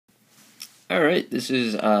Alright, this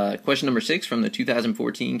is question number 6 from the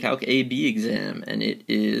 2014 Calc AB exam, and it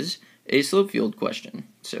is a slope field question.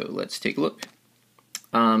 So let's take a look.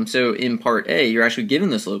 So in part A, you're actually given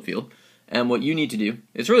the slope field, and what you need to do,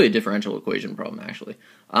 it's really a differential equation problem actually,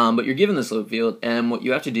 but you're given the slope field, and what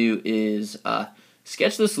you have to do is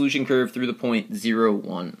sketch the solution curve through the point 0,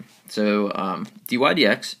 1. So dy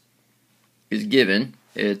dx is given.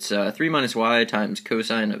 It's 3 minus y times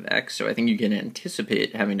cosine of x, so I think you can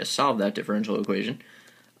anticipate having to solve that differential equation.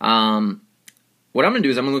 What I'm going to do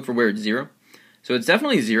is I'm going to look for where it's 0. So it's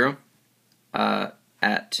definitely 0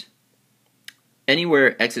 at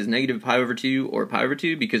anywhere x is negative pi over 2 or pi over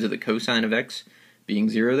 2 because of the cosine of x being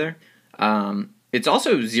 0 there. It's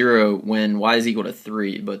also 0 when y is equal to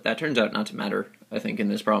 3, but that turns out not to matter, I think, in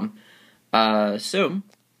this problem. So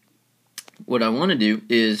what I want to do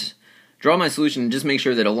is draw my solution and just make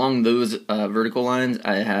sure that along those vertical lines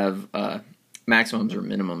I have maximums or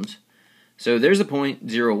minimums. So there's a point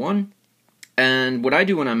 0, 1, and what I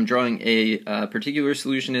do when I'm drawing a particular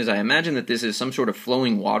solution is I imagine that this is some sort of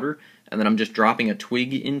flowing water and that I'm just dropping a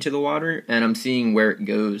twig into the water and I'm seeing where it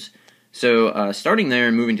goes. So starting there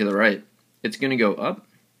and moving to the right, it's going to go up,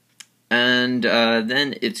 and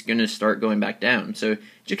then it's going to start going back down. So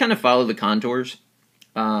just kind of follow the contours.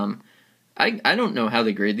 I don't know how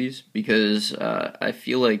they grade these because I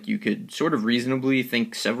feel like you could sort of reasonably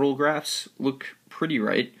think several graphs look pretty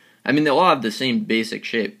right. I mean, they'll all have the same basic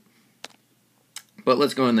shape. But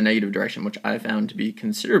let's go in the negative direction, which I found to be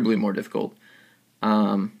considerably more difficult.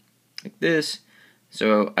 Like this.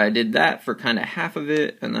 So I did that for kind of half of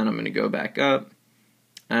it, and then I'm going to go back up.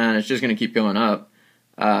 And it's just going to keep going up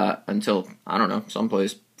until, I don't know,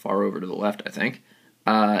 someplace far over to the left, I think.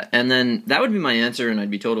 And then that would be my answer, and I'd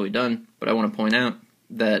be totally done. But I want to point out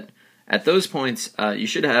that at those points, you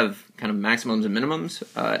should have kind of maximums and minimums,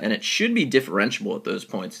 and it should be differentiable at those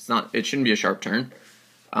points. It shouldn't be a sharp turn.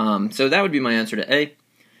 So that would be my answer to A.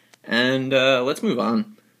 And let's move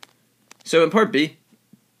on. So in part B,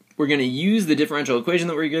 we're going to use the differential equation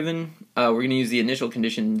that we're given. We're going to use the initial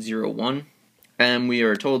condition 0, 1, and we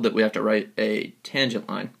are told that we have to write a tangent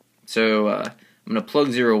line. So I'm going to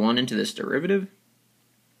plug 0, 1 into this derivative,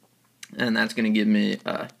 and that's going to give me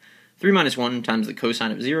 3 minus 1 times the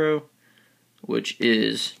cosine of 0, which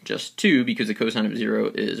is just 2 because the cosine of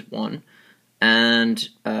 0 is 1. And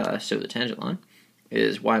so the tangent line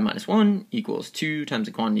is y minus 1 equals 2 times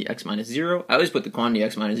the quantity x minus 0. I always put the quantity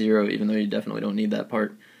x minus 0, even though you definitely don't need that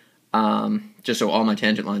part, just so all my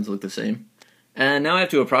tangent lines look the same. And now I have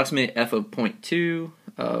to approximate f of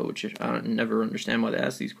 0.2, which I never understand why they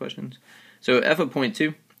ask these questions. So f of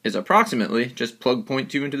 0.2 is approximately, just plug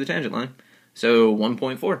 0.2 into the tangent line, so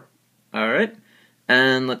 1.4. Alright,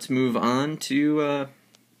 and let's move on to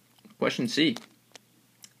question C.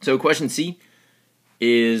 So question C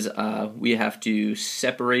is we have to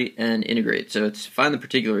separate and integrate. So it's find the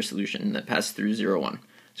particular solution that passes through 0, 1.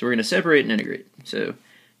 So we're going to separate and integrate. So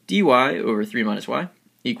dy over 3 minus y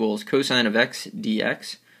equals cosine of x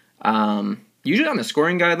dx. Usually on the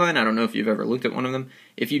scoring guideline, I don't know if you've ever looked at one of them,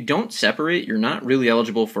 if you don't separate, you're not really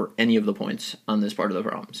eligible for any of the points on this part of the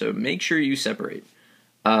problem. So make sure you separate.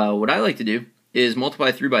 What I like to do is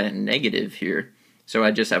multiply through by a negative here. So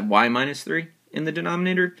I just have y minus 3 in the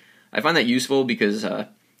denominator. I find that useful because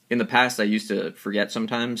in the past I used to forget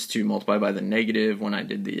sometimes to multiply by the negative when I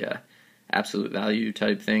did the absolute value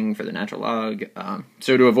type thing for the natural log.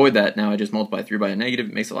 So to avoid that, now I just multiply through by a negative.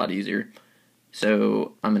 It makes it a lot easier.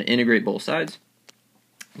 So I'm going to integrate both sides.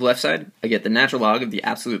 The left side, I get the natural log of the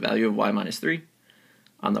absolute value of y minus 3.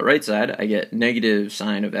 On the right side, I get negative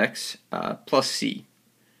sine of x plus c.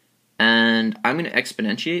 And I'm going to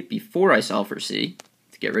exponentiate before I solve for c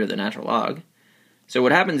to get rid of the natural log. So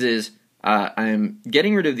what happens is I'm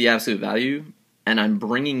getting rid of the absolute value, and I'm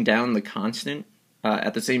bringing down the constant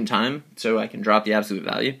at the same time, so I can drop the absolute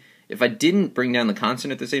value. If I didn't bring down the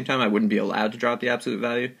constant at the same time, I wouldn't be allowed to drop the absolute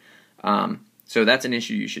value. So that's an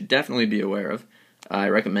issue you should definitely be aware of. I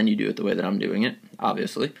recommend you do it the way that I'm doing it,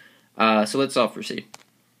 obviously. So let's solve for c.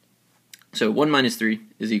 So 1 minus 3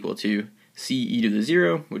 is equal to c e to the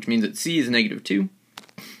 0, which means that c is negative 2,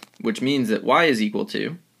 which means that y is equal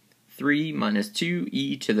to 3 minus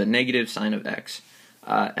 2e to the negative sine of x.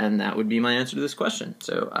 And that would be my answer to this question.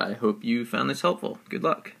 So I hope you found this helpful. Good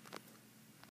luck.